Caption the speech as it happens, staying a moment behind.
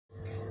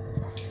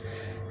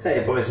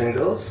Hey boys and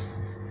girls,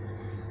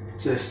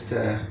 just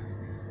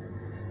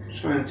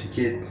trying to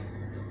get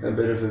a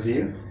bit of a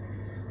view.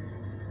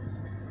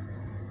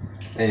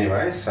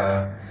 Anyway,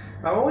 so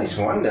I always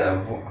wonder,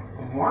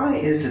 why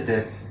is it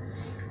that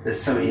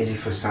it's so easy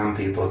for some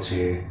people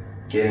to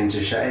get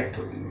into shape?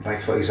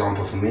 Like, for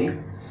example, for me,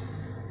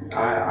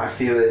 I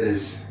feel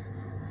it's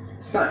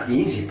not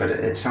easy, but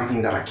it's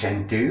something that I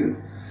can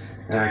do,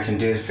 and I can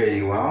do it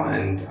fairly well,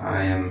 and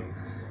I am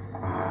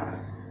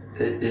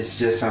it's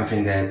just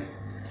something that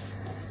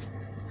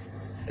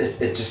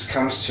it just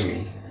comes to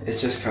me. It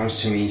just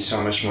comes to me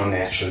so much more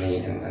naturally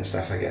and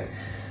stuff like that.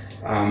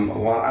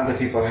 While other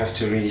people have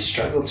to really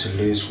struggle to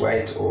lose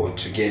weight or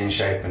to get in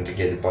shape and to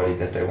get the body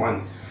that they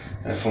want,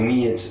 for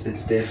me it's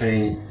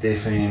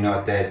definitely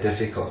not that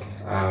difficult.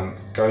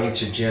 Going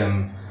to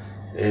gym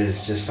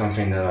is just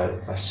something that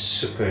I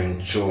super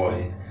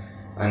enjoy,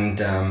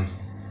 and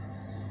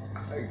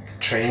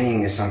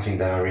training is something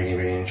that I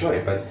really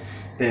enjoy. But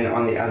then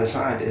on the other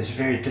side, it's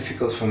very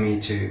difficult for me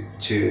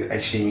to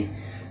actually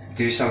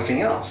do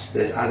something else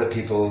that other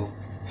people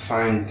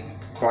find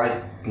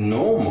quite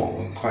normal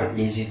and quite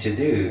easy to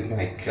do,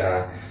 like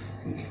I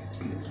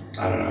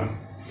don't know,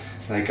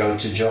 like go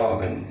to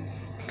job and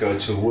go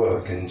to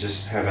work and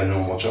just have a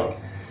normal job.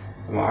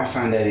 Well, I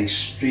find that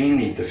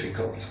extremely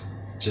difficult,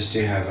 just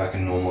to have like a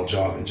normal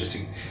job and just to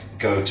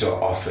go to an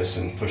office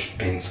and push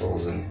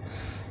pencils and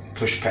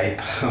push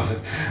paper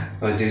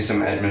or do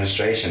some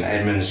administration.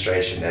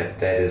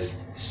 That is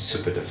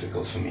super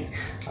difficult for me.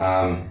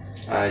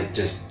 I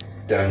just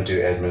don't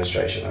do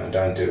administration. I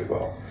don't do it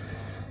well.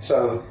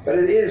 So, but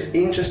it is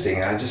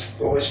interesting. I just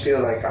always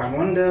feel like I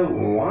wonder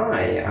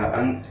why.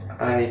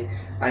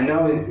 I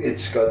know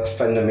it's got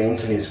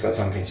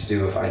something to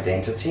do with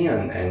identity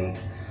and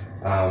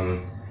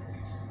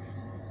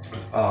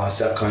our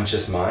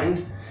subconscious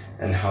mind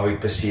and how we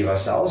perceive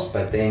ourselves.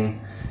 But then,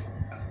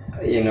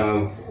 you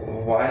know,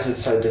 why is it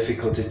so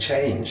difficult to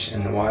change,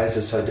 and why is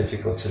it so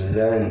difficult to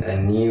learn a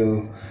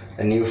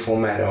new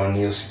format or a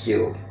new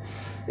skill?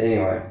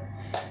 Anyway,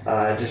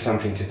 just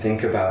something to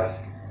think about.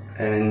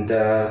 And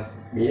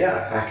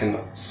yeah, I can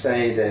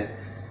say that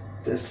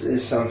this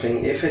is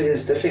something, if it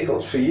is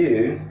difficult for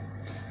you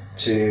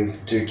to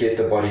get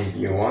the body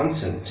you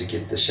want and to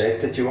get the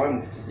shape that you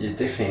want, you're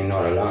definitely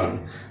not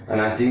alone.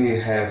 And I do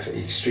have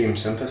extreme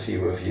sympathy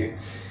with you.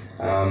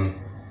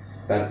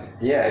 But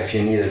yeah, if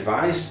you need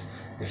advice,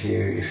 I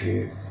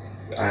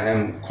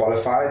am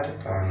qualified,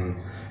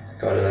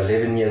 got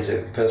 11 years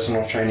of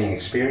personal training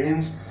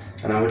experience,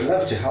 and I would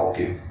love to help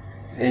you.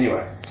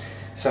 Anyway,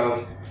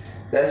 so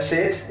that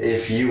said,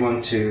 if you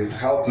want to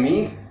help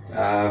me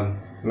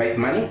make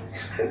money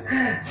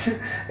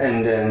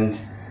and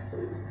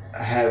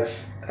have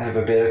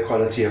a better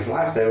quality of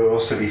life, that would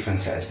also be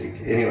fantastic.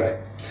 Anyway,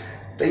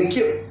 thank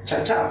you.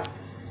 Ciao, ciao.